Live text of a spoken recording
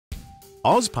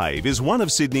Ozpave is one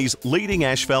of Sydney's leading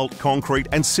asphalt, concrete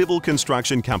and civil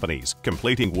construction companies,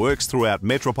 completing works throughout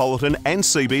metropolitan and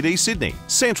CBD Sydney,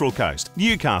 Central Coast,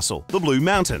 Newcastle, the Blue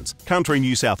Mountains, Country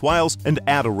New South Wales and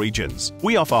outer regions.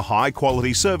 We offer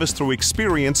high-quality service through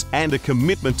experience and a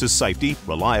commitment to safety,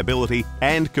 reliability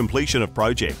and completion of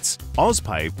projects.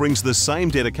 Ozpave brings the same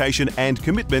dedication and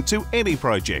commitment to any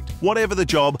project, whatever the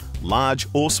job, large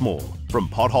or small. From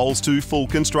potholes to full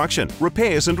construction,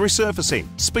 repairs and resurfacing,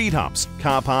 speed humps,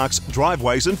 car parks,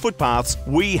 driveways and footpaths,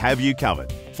 we have you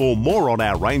covered. For more on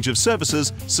our range of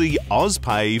services, see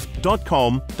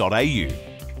ozpave.com.au.